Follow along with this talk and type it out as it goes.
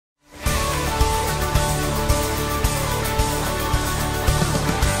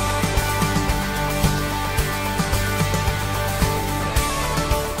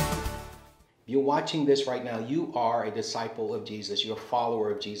watching this right now, you are a disciple of Jesus. You're a follower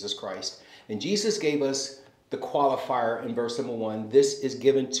of Jesus Christ. And Jesus gave us the qualifier in verse number 1. This is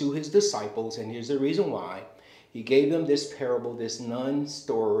given to his disciples, and here's the reason why. He gave them this parable, this nun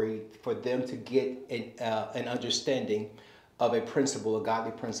story, for them to get an understanding of a principle, a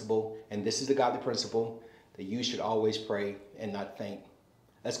godly principle. And this is the godly principle, that you should always pray and not faint.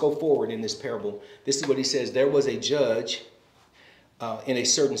 Let's go forward in this parable. This is what he says. There was a judge in a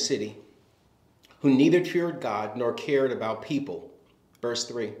certain city who neither feared God nor cared about people. Verse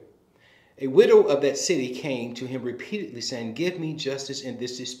 3. A widow of that city came to him repeatedly saying, give me justice in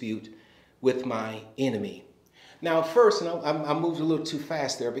this dispute with my enemy. Now, first, and I moved a little too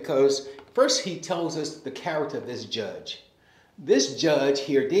fast there, because first he tells us the character of this judge. This judge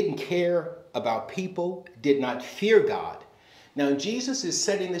here didn't care about people, did not fear God. Now, Jesus is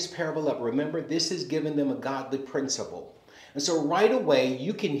setting this parable up. Remember, this is giving them a godly principle. And so right away,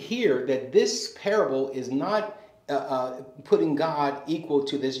 you can hear that this parable is not putting God equal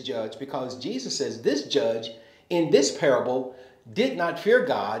to this judge, because Jesus says this judge in this parable did not fear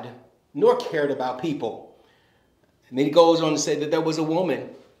God nor cared about people. And then he goes on to say that there was a woman,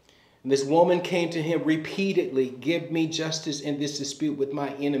 and this woman came to him repeatedly, give me justice in this dispute with my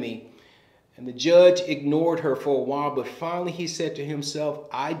enemy. And the judge ignored her for a while, but finally he said to himself,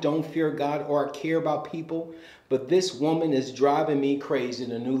 I don't fear God or care about people, but this woman is driving me crazy.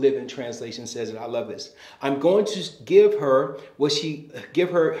 The New Living Translation says it. I love this. I'm going to give her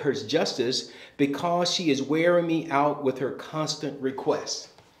her justice because she is wearing me out with her constant requests.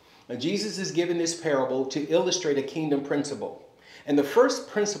 Now, Jesus is giving this parable to illustrate a kingdom principle. And the first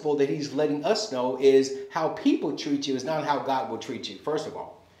principle that he's letting us know is how people treat you is not how God will treat you, first of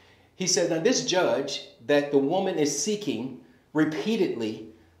all. He says, now this judge that the woman is seeking repeatedly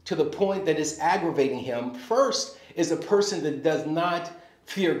to the point that it's aggravating him, first is a person that does not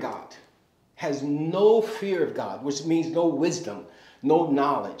fear God, has no fear of God, which means no wisdom, no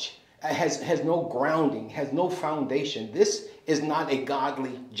knowledge, has no grounding, has no foundation. This is not a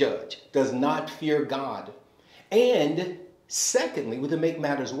godly judge, does not fear God. And secondly, to make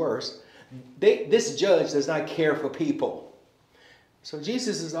matters worse, this judge does not care for people. So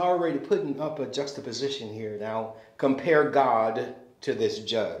Jesus is already putting up a juxtaposition here. Now, compare God to this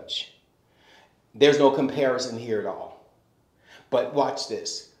judge. There's no comparison here at all. But watch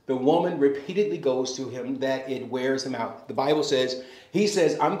this. The woman repeatedly goes to him that it wears him out. The Bible says, he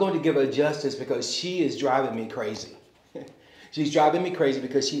says, I'm going to give her justice because she is driving me crazy. She's driving me crazy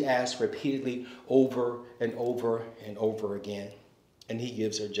because she asks repeatedly over and over and over again. And he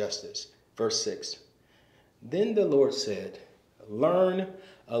gives her justice. Verse 6. Then the Lord said, learn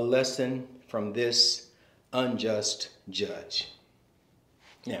a lesson from this unjust judge.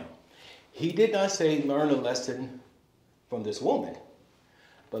 Now, he did not say learn a lesson from this woman,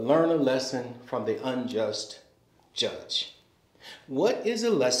 but learn a lesson from the unjust judge. What is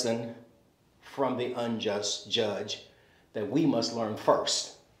a lesson from the unjust judge that we must learn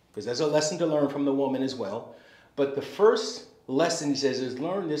first? Because there's a lesson to learn from the woman as well. But the first lesson, he says, is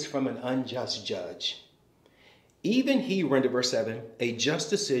learn this from an unjust judge. Even he rendered, verse 7, a just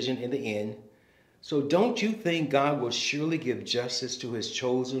decision in the end. So don't you think God will surely give justice to his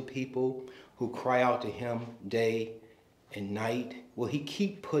chosen people who cry out to him day and night? Will he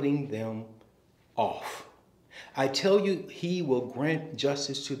keep putting them off? I tell you, he will grant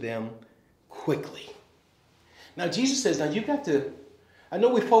justice to them quickly. Now, Jesus says, now you've got to, I know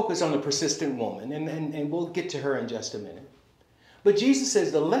we focus on the persistent woman, and we'll get to her in just a minute. But Jesus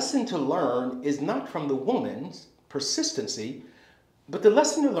says the lesson to learn is not from the woman's persistency, but the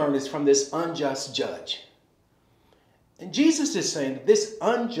lesson to learn is from this unjust judge. And Jesus is saying that this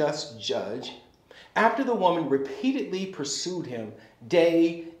unjust judge, after the woman repeatedly pursued him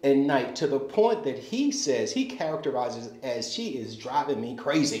day and night to the point that he says, he characterizes as she is driving me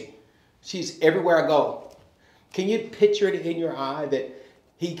crazy. She's everywhere I go. Can you picture it in your eye that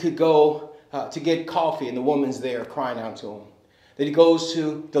he could go to get coffee and the woman's there crying out to him? That he goes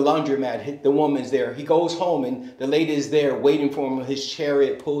to the laundromat, the woman's there. He goes home and the lady is there waiting for him. His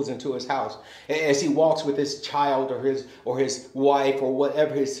chariot pulls into his house. As he walks with his child or his wife or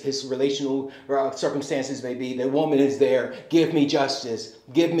whatever his relational circumstances may be, the woman is there. Give me justice.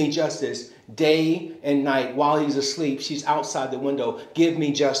 Give me justice. Day and night while he's asleep, she's outside the window. Give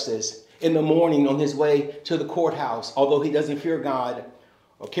me justice. In the morning on his way to the courthouse, although he doesn't fear God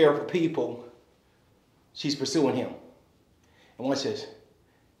or care for people, she's pursuing him. And watch this.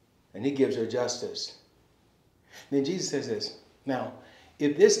 And he gives her justice. Then Jesus says this. Now,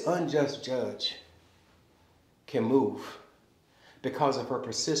 if this unjust judge can move because of her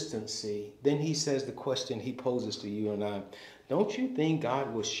persistency, then he says the question he poses to you and I. don't you think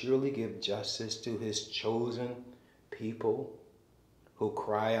God will surely give justice to his chosen people who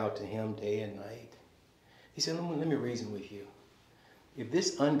cry out to him day and night? He said, let me reason with you. If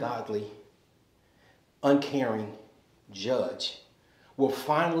this ungodly, uncaring judge will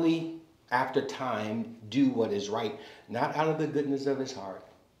finally, after time, do what is right, not out of the goodness of his heart,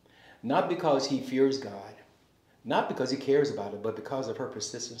 not because he fears God, not because he cares about it, but because of her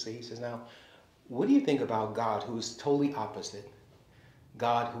persistency, he says, now, what do you think about God, who is totally opposite?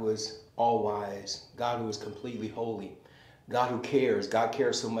 God who is all-wise, God who is completely holy, God who cares. God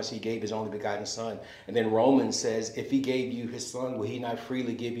cares so much he gave his only begotten son. And then Romans says, if he gave you his son, will he not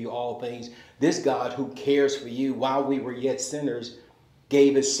freely give you all things? This God who cares for you while we were yet sinners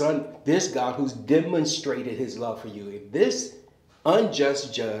gave his son. This God who's demonstrated his love for you. If this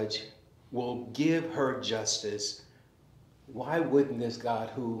unjust judge will give her justice, why wouldn't this God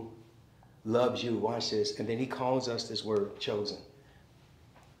who loves you, watch this, and then he calls us this word chosen,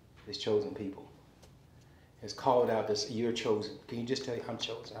 his chosen people. Has called out this, you're chosen. Can you just tell you, I'm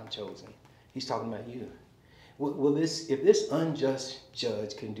chosen, I'm chosen. He's talking about you. If this unjust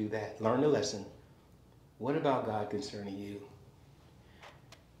judge can do that, learn the lesson, what about God concerning you?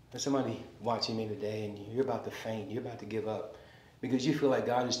 There's somebody watching me today and you're about to faint, you're about to give up because you feel like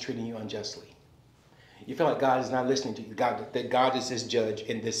God is treating you unjustly. You feel like God is not listening to you, that God is this judge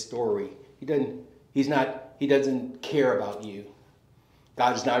in this story. He doesn't care about you.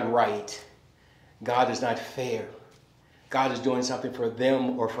 God is not right. God is not fair. God is doing something for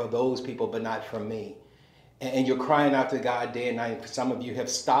them or for those people, but not for me. And you're crying out to God day and night. Some of you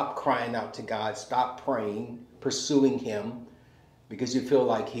have stopped crying out to God, stopped praying, pursuing him, because you feel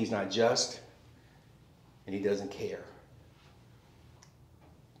like he's not just and he doesn't care.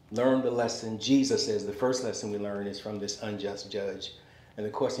 Learn the lesson. Jesus says the first lesson we learn is from this unjust judge. And the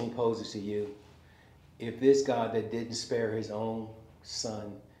question he poses to you, if this God that didn't spare his own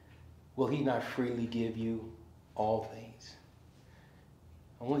son, will he not freely give you all things?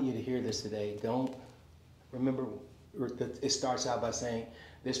 I want you to hear this today. Remember, it starts out by saying,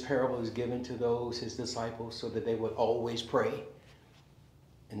 this parable is given to those, his disciples, so that they would always pray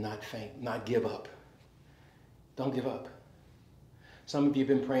and not faint, not give up. Don't give up. Some of you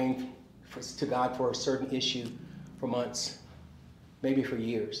have been praying to God for a certain issue for months, maybe for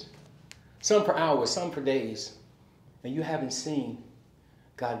years. Some for hours, some for days. And you haven't seen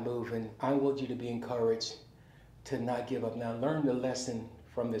God move. And I want you to be encouraged to not give up. Now learn the lesson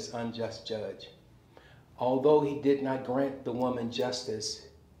from this unjust judge. Although he did not grant the woman justice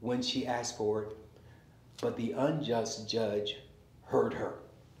when she asked for it, but the unjust judge heard her.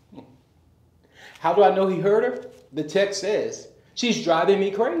 How do I know he heard her? The text says, she's driving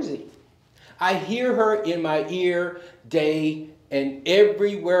me crazy. I hear her in my ear day and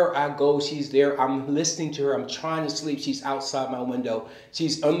everywhere I go, she's there. I'm listening to her. I'm trying to sleep. She's outside my window.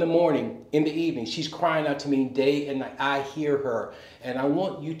 She's in the morning, in the evening. She's crying out to me day and night. I hear her. And I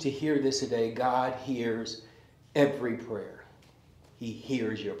want you to hear this today. God hears every prayer. He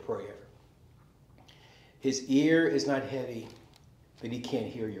hears your prayer. His ear is not heavy that he can't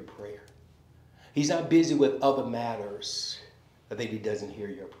hear your prayer. He's not busy with other matters that he doesn't hear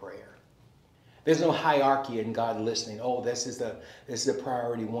your prayer. There's no hierarchy in God listening. Oh, this is the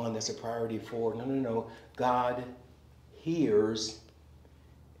priority one. That's a priority four. No. God hears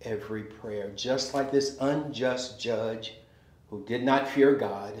every prayer. Just like this unjust judge who did not fear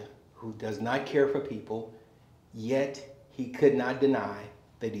God, who does not care for people, yet he could not deny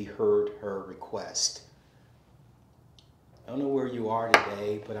that he heard her request. I don't know where you are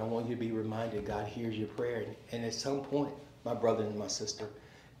today, but I want you to be reminded God hears your prayer. And at some point, my brother and my sister,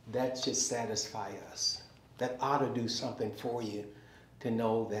 that should satisfy us. That ought to do something for you to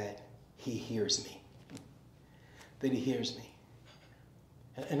know that he hears me. That he hears me.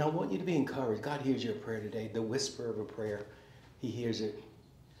 And I want you to be encouraged. God hears your prayer today. The whisper of a prayer, he hears it.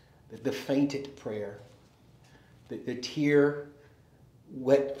 The fainted prayer. The tear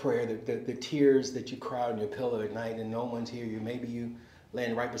wet prayer. The tears that you cry on your pillow at night and no one's here you. Maybe you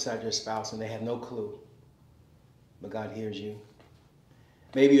laying right beside your spouse and they have no clue. But God hears you.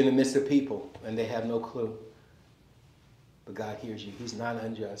 Maybe you're in the midst of people and they have no clue. But God hears you. He's not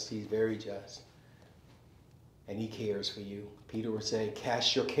unjust. He's very just. And he cares for you. Peter would say,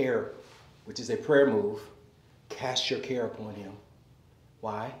 cast your care, which is a prayer move. Cast your care upon him.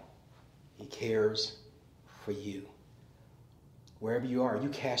 Why? He cares for you. Wherever you are, you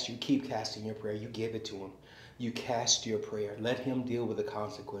keep casting your prayer. You give it to him. You cast your prayer. Let him deal with the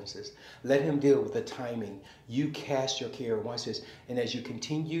consequences. Let him deal with the timing. You cast your care. Watch this. And as you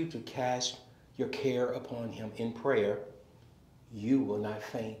continue to cast your care upon him in prayer, you will not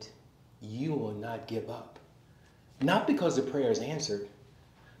faint. You will not give up. Not because the prayer is answered,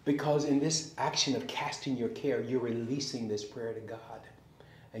 because in this action of casting your care, you're releasing this prayer to God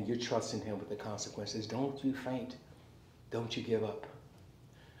and you're trusting him with the consequences. Don't you faint. Don't you give up.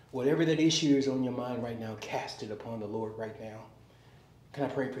 Whatever that issue is on your mind right now, cast it upon the Lord right now. Can I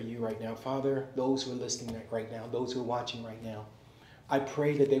pray for you right now? Father, those who are listening right now, those who are watching right now, I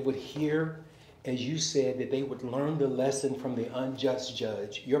pray that they would hear, as you said, that they would learn the lesson from the unjust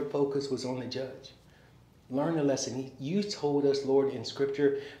judge. Your focus was on the judge. Learn the lesson. You told us, Lord, in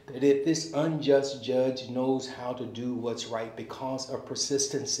Scripture, that if this unjust judge knows how to do what's right because of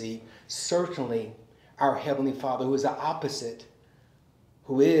persistency, certainly our Heavenly Father, who is the opposite,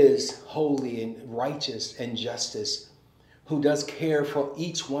 who is holy and righteous and justice, who does care for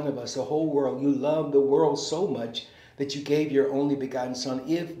each one of us, the whole world. You love the world so much that you gave your only begotten Son.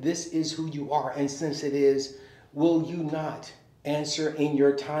 If this is who you are, and since it is, will you not answer in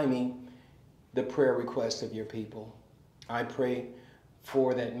your timing the prayer request of your people? I pray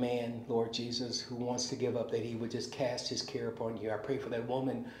for that man, Lord Jesus, who wants to give up, that he would just cast his care upon you. I pray for that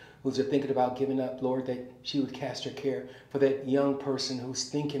woman who's thinking about giving up, Lord, that she would cast her care. For that young person who's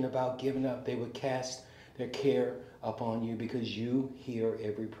thinking about giving up, they would cast their care upon you, because you hear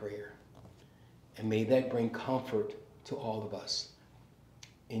every prayer. And may that bring comfort to all of us.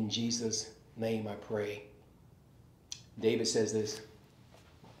 In Jesus' name I pray. David says this: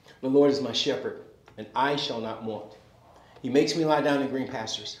 the Lord is my shepherd, and I shall not want. He makes me lie down in green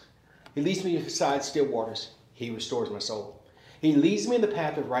pastures. He leads me beside still waters. He restores my soul. He leads me in the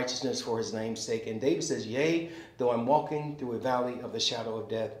path of righteousness for his name's sake. And David says, yea, though I'm walking through a valley of the shadow of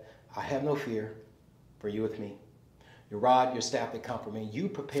death, I have no fear, for you with me. Your rod, your staff, they comfort me. You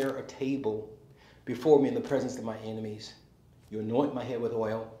prepare a table before me in the presence of my enemies. You anoint my head with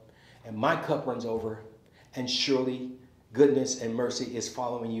oil, and my cup runs over. And surely goodness and mercy is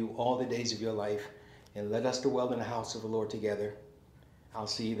following you all the days of your life. And let us dwell in the house of the Lord together. I'll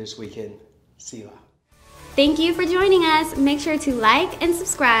see you this weekend. Selah. Thank you for joining us. Make sure to like and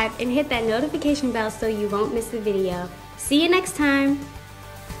subscribe and hit that notification bell so you won't miss the video. See you next time.